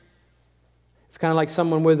them. It's kind of like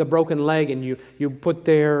someone with a broken leg and you put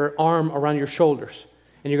their arm around your shoulders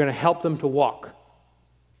and you're going to help them to walk.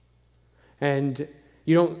 And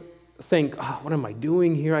you don't think, oh, what am I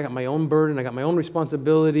doing here? I got my own burden, I got my own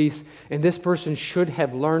responsibilities, and this person should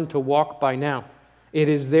have learned to walk by now. It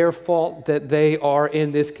is their fault that they are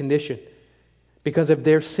in this condition because of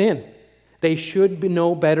their sin. They should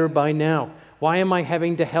know better by now. Why am I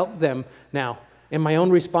having to help them now? And my own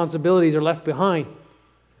responsibilities are left behind.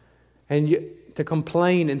 And to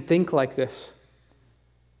complain and think like this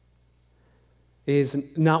is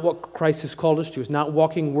not what Christ has called us to. It's not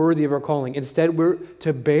walking worthy of our calling. Instead, we're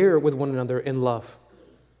to bear with one another in love.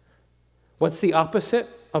 What's the opposite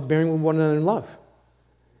of bearing with one another in love?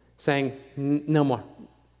 Saying, no more. I'm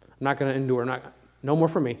not going to endure. No more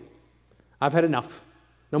for me. I've had enough.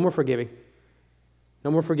 No more forgiving.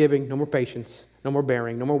 No more forgiving. No more patience. No more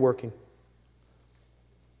bearing. No more working.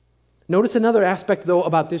 Notice another aspect, though,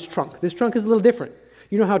 about this trunk. This trunk is a little different.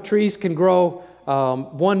 You know how trees can grow,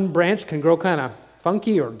 one branch can grow kind of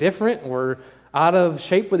funky or different or out of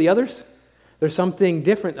shape with the others? There's something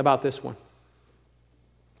different about this one.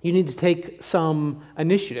 You need to take some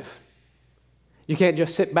initiative. You can't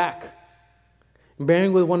just sit back.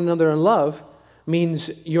 Bearing with one another in love means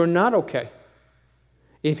you're not okay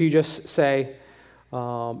if you just say,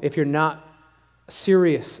 if you're not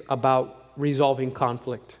serious about resolving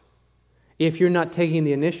conflict, if you're not taking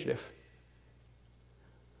the initiative.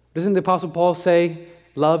 Doesn't the Apostle Paul say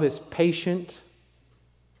love is patient,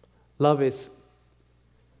 love is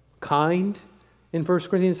kind in 1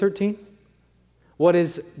 Corinthians 13? What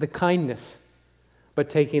is the kindness but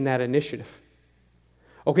taking that initiative?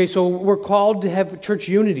 Okay, so we're called to have church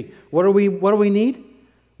unity. What do we need?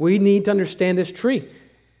 We need to understand this tree.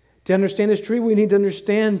 To understand this tree, we need to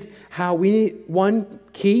understand how we need one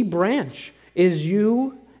key branch is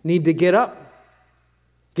you need to get up,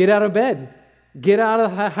 get out of bed, get out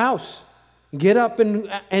of the house, get up and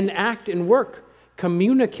act and work,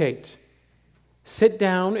 communicate, sit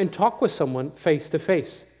down and talk with someone face to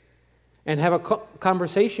face, and have a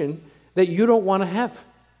conversation that you don't want to have.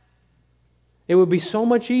 It would be so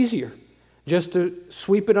much easier just to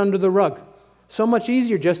sweep it under the rug. So much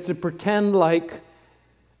easier just to pretend like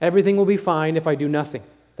everything will be fine if I do nothing.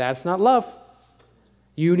 That's not love.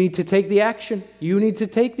 You need to take the action. You need to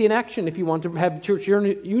take the inaction if you want to have church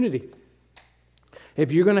unity.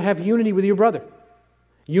 If you're going to have unity with your brother,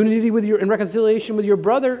 unity with and reconciliation with your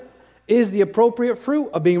brother is the appropriate fruit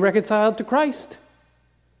of being reconciled to Christ.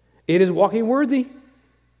 It is walking worthy.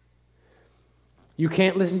 You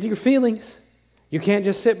can't listen to your feelings. You can't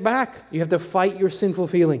just sit back. You have to fight your sinful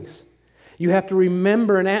feelings. You have to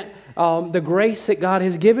remember the grace that God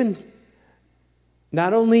has given,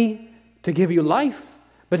 not only to give you life,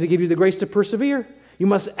 but to give you the grace to persevere. You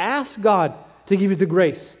must ask God to give you the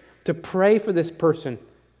grace to pray for this person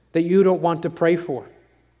that you don't want to pray for,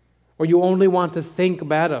 or you only want to think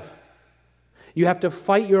bad of. You have to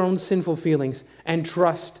fight your own sinful feelings and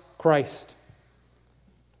trust Christ.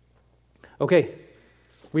 Okay,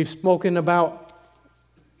 we've spoken about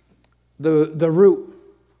the root,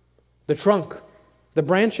 the trunk, the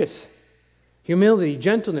branches, humility,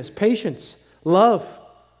 gentleness, patience, love.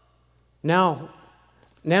 Now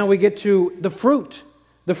we get to the fruit.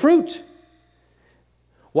 The fruit.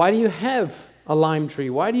 Why do you have a lime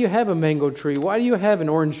tree? Why do you have a mango tree? Why do you have an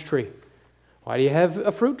orange tree? Why do you have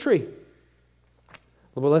a fruit tree?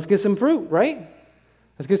 Well, let's get some fruit, right?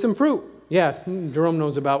 Let's get some fruit. Yeah, Jerome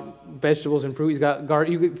knows about vegetables and fruit. He's got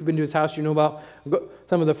garden. You've been to his house, you know about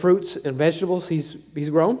some of the fruits and vegetables he's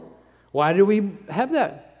grown. Why do we have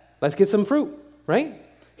that? Let's get some fruit, right?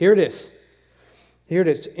 Here it is. Here it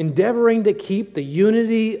is. Endeavoring to keep the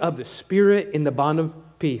unity of the Spirit in the bond of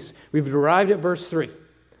peace. We've arrived at verse 3.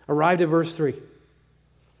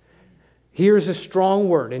 Here's a strong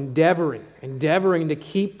word, endeavoring to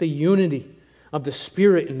keep the unity of the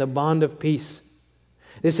Spirit in the bond of peace.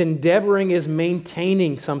 This endeavoring is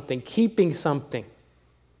maintaining something, keeping something.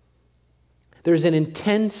 There's an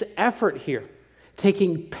intense effort here.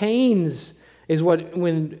 Taking pains is what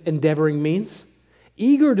when endeavoring means.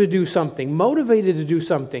 Eager to do something, motivated to do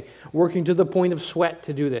something, working to the point of sweat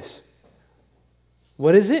to do this.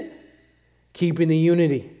 What is it? Keeping the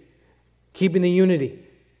unity. Keeping the unity.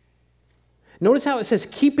 Notice how it says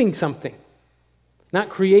keeping something, not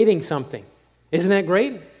creating something. Isn't that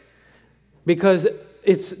great? Because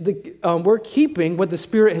we're keeping what the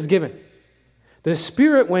Spirit has given. The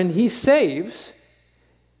Spirit, when He saves,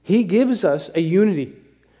 He gives us a unity.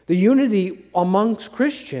 The unity amongst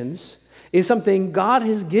Christians is something God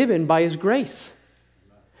has given by His grace.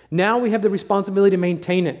 Now we have the responsibility to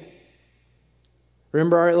maintain it.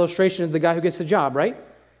 Remember our illustration of the guy who gets the job, right?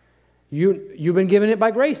 You've been given it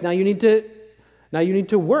by grace. Now you need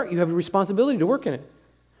to work. You have a responsibility to work in it.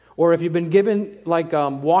 Or if you've been given like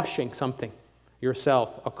washing something,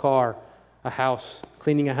 yourself, a car, a house,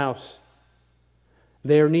 cleaning a house.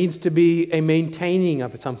 There needs to be a maintaining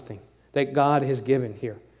of something that God has given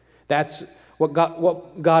here. That's what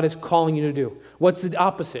God is calling you to do. What's the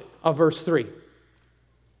opposite of verse 3?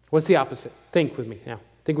 What's the opposite? Think with me now.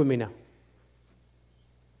 Think with me now.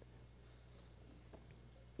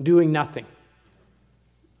 Doing nothing.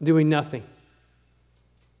 Doing nothing.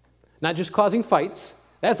 Not just causing fights.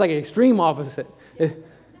 That's like an extreme opposite.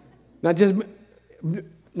 Not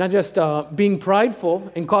just being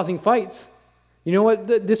prideful and causing fights. You know what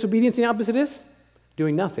the disobedience and the opposite is?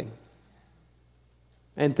 Doing nothing.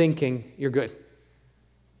 And thinking you're good.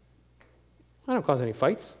 I don't cause any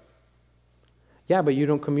fights. Yeah, but you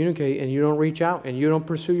don't communicate and you don't reach out and you don't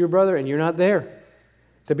pursue your brother and you're not there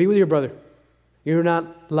to be with your brother. You're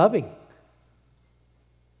not loving.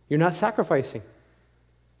 You're not sacrificing.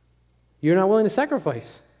 You're not willing to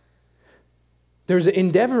sacrifice. There's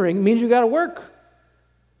endeavoring means you got to work.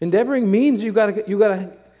 Endeavoring means you got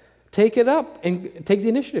to take it up and take the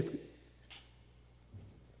initiative.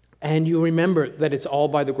 And you remember that it's all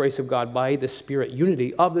by the grace of God, by the Spirit,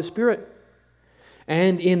 unity of the Spirit,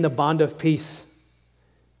 and in the bond of peace.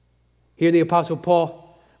 Here the Apostle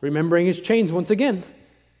Paul, remembering his chains once again,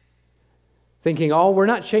 thinking, oh, we're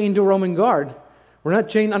not chained to a Roman guard. We're not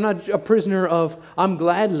chained, I'm not a prisoner of, I'm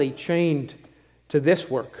gladly chained to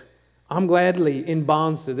this work. I'm gladly in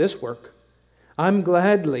bonds to this work. I'm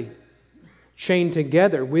gladly chained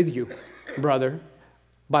together with you, brother,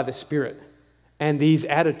 by the Spirit and these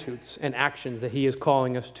attitudes and actions that he is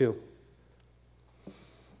calling us to.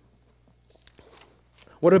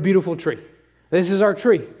 What a beautiful tree. This is our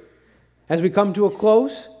tree. As we come to a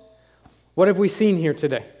close, what have we seen here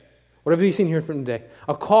today? What have we seen here from today?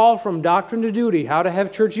 A call from doctrine to duty, how to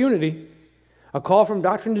have church unity. A call from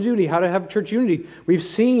doctrine to duty, how to have church unity. We've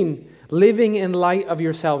seen living in light of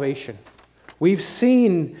your salvation. We've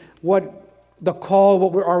seen what the call,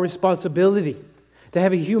 what our responsibility. To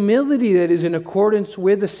have a humility that is in accordance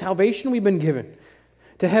with the salvation we've been given.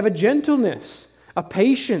 To have a gentleness, a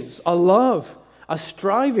patience, a love, a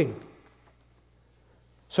striving.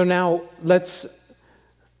 So now let's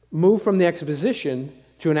move from the exposition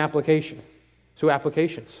to an application. So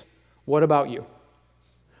applications. What about you?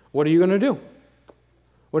 What are you going to do?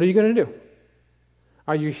 What are you going to do?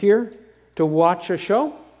 Are you here to watch a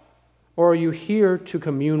show? Or are you here to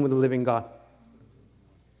commune with the living God?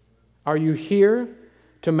 Are you here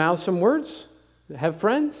to mouth some words? Have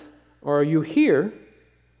friends? Or are you here?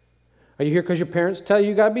 Are you here because your parents tell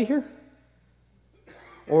you got to be here?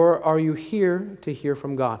 Or are you here to hear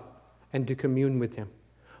from God and to commune with Him?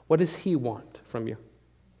 What does He want from you?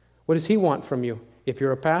 What does He want from you? If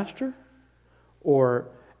you're a pastor or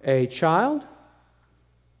a child,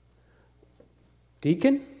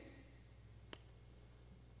 deacon,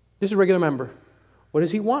 just a regular member, what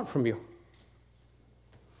does He want from you?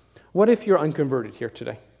 What if you're unconverted here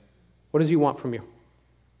today? What does He want from you?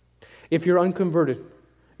 If you're unconverted,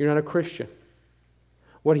 you're not a Christian,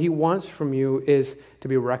 what He wants from you is to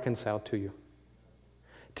be reconciled to you.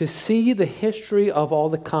 To see the history of all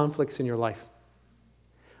the conflicts in your life.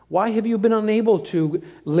 Why have you been unable to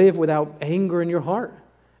live without anger in your heart?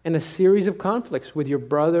 And a series of conflicts with your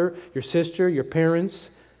brother, your sister, your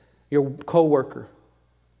parents, your co-worker.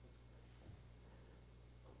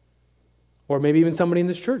 Or maybe even somebody in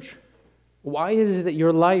this church. Why is it that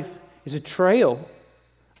your life is a trail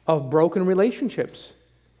of broken relationships?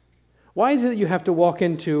 Why is it that you have to walk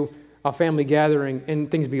into a family gathering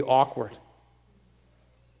and things be awkward?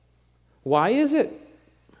 Why is it?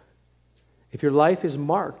 If your life is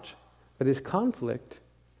marked by this conflict,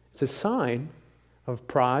 it's a sign of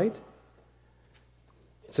pride.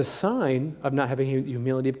 It's a sign of not having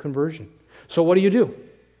humility of conversion. So what do? Do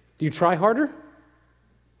you try harder?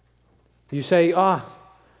 Do you say, I'm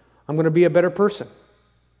going to be a better person?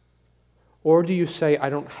 Or do you say, I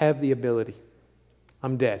don't have the ability.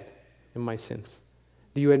 I'm dead in my sins.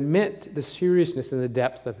 Do you admit the seriousness and the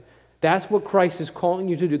depth of it? That's what Christ is calling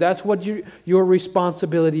you to do. That's what your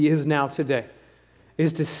responsibility is now today.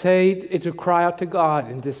 Is to say, to cry out to God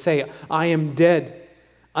and to say, I am dead.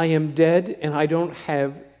 I am dead and I don't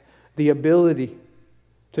have the ability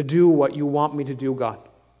to do what you want me to do, God.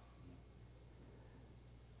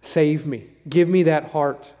 Save me. Give me that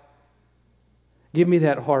heart. Give me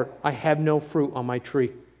that heart. I have no fruit on my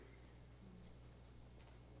tree.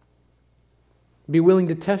 Be willing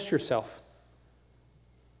to test yourself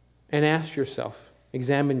and ask yourself,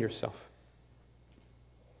 examine yourself.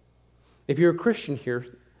 If you're a Christian here,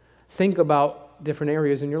 think about different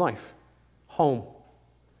areas in your life. Home,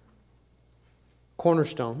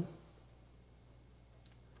 Cornerstone,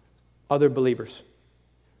 other believers.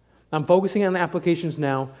 I'm focusing on the applications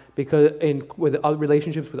now because with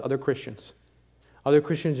relationships with other Christians. Other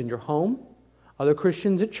Christians in your home, other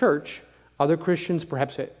Christians at church, other Christians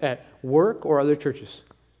perhaps at work or other churches.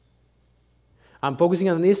 I'm focusing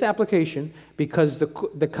on this application because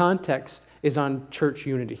the context is on church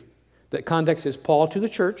unity. The context is Paul to the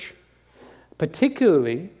church,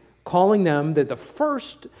 particularly calling them that the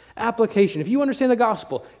first application, if you understand the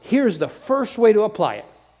gospel, here's the first way to apply it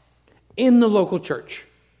in the local church,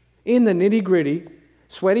 in the nitty-gritty,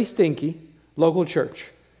 sweaty, stinky local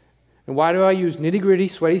church. And why do I use nitty-gritty,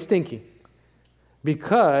 sweaty, stinky?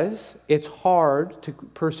 Because it's hard to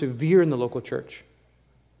persevere in the local church.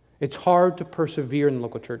 It's hard to persevere in the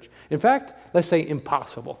local church. In fact, let's say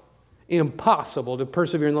impossible. Impossible to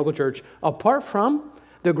persevere in the local church apart from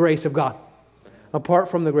the grace of God. Apart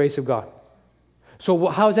from the grace of God. So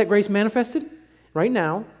how is that grace manifested? Right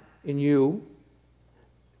now, in you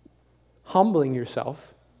humbling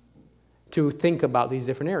yourself to think about these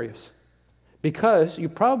different areas. Because you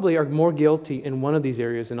probably are more guilty in one of these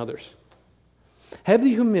areas than others. Have the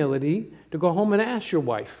humility to go home and ask your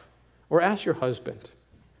wife or ask your husband,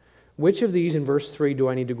 which of these in verse 3 do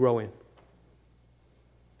I need to grow in?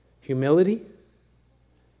 Humility,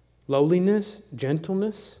 lowliness,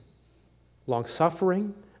 gentleness,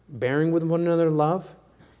 long-suffering, bearing with one another in love,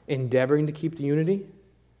 endeavoring to keep the unity.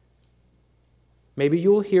 Maybe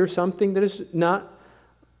you'll hear something that is not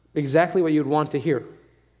exactly what you'd want to hear.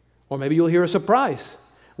 Or maybe you'll hear a surprise.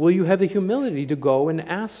 Will you have the humility to go and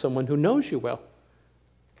ask someone who knows you well?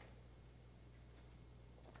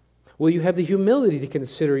 Will you have the humility to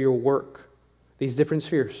consider your work, these different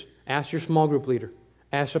spheres? Ask your small group leader.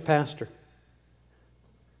 Ask a pastor.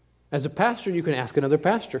 As a pastor, you can ask another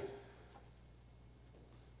pastor.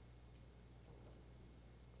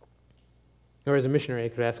 Or as a missionary, I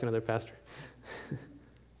could ask another pastor.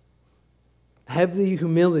 Have the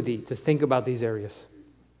humility to think about these areas.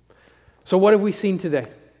 So what have we seen today?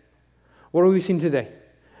 What have we seen today?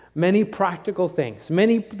 Many practical things.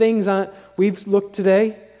 Many things we've looked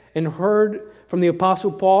today and heard from the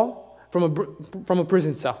Apostle Paul from a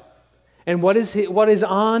prison cell. And what is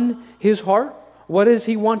on his heart? What does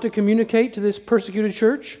he want to communicate to this persecuted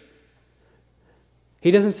church?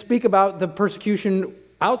 He doesn't speak about the persecution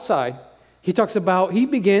outside. He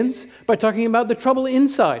begins by talking about the trouble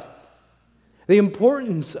inside, the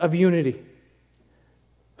importance of unity.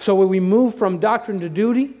 So when we move from doctrine to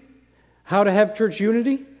duty, how to have church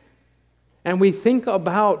unity, and we think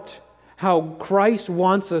about how Christ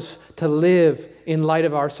wants us to live in light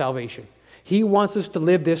of our salvation. He wants us to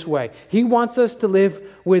live this way. He wants us to live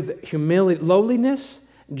with humility, lowliness,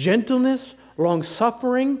 gentleness,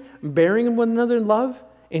 long-suffering, bearing one another in love,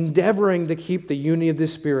 endeavoring to keep the unity of the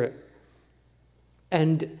Spirit.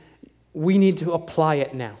 And we need to apply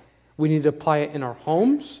it now. We need to apply it in our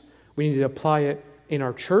homes. We need to apply it in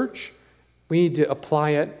our church. We need to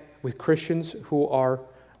apply it with Christians who are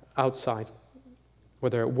outside,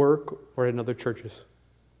 whether at work or in other churches.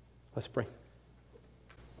 Let's pray.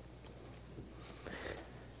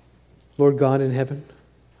 Lord God in heaven,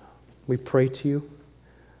 we pray to you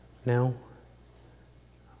now.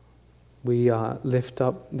 We lift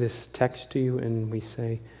up this text to you and we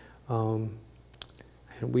say, and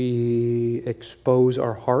we expose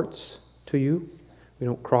our hearts to you. We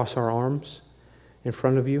don't cross our arms in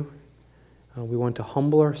front of you. We want to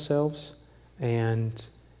humble ourselves and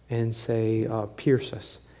say, pierce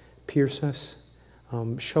us. Pierce us.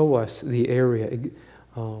 Show us the area.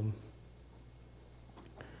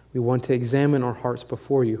 We want to examine our hearts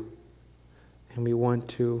before you. And we want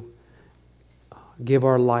to give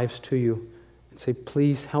our lives to you and say,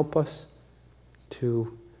 please help us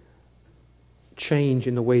to change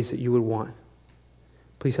in the ways that you would want.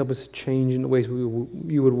 Please help us to change in the ways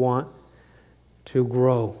you would want to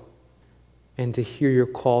grow and to hear your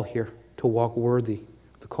call here, to walk worthy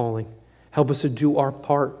of the calling. Help us to do our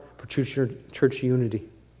part for church unity.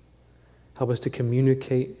 Help us to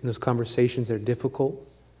communicate in those conversations that are difficult.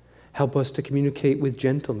 Help us to communicate with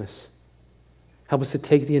gentleness. Help us to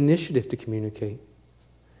take the initiative to communicate.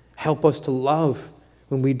 Help us to love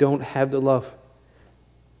when we don't have the love.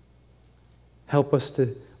 Help us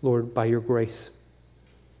to, Lord, by your grace.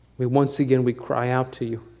 Once again, we cry out to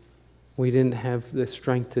you. We didn't have the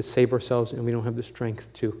strength to save ourselves, and we don't have the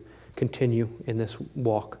strength to continue in this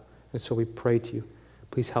walk. And so we pray to you.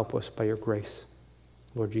 Please help us by your grace,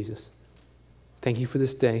 Lord Jesus. Thank you for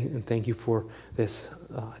this day, and thank you for this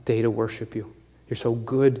day to worship you. You're so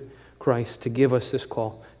good, Christ, to give us this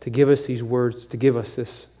call, to give us these words, to give us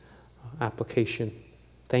this application.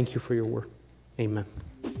 Thank you for your word. Amen.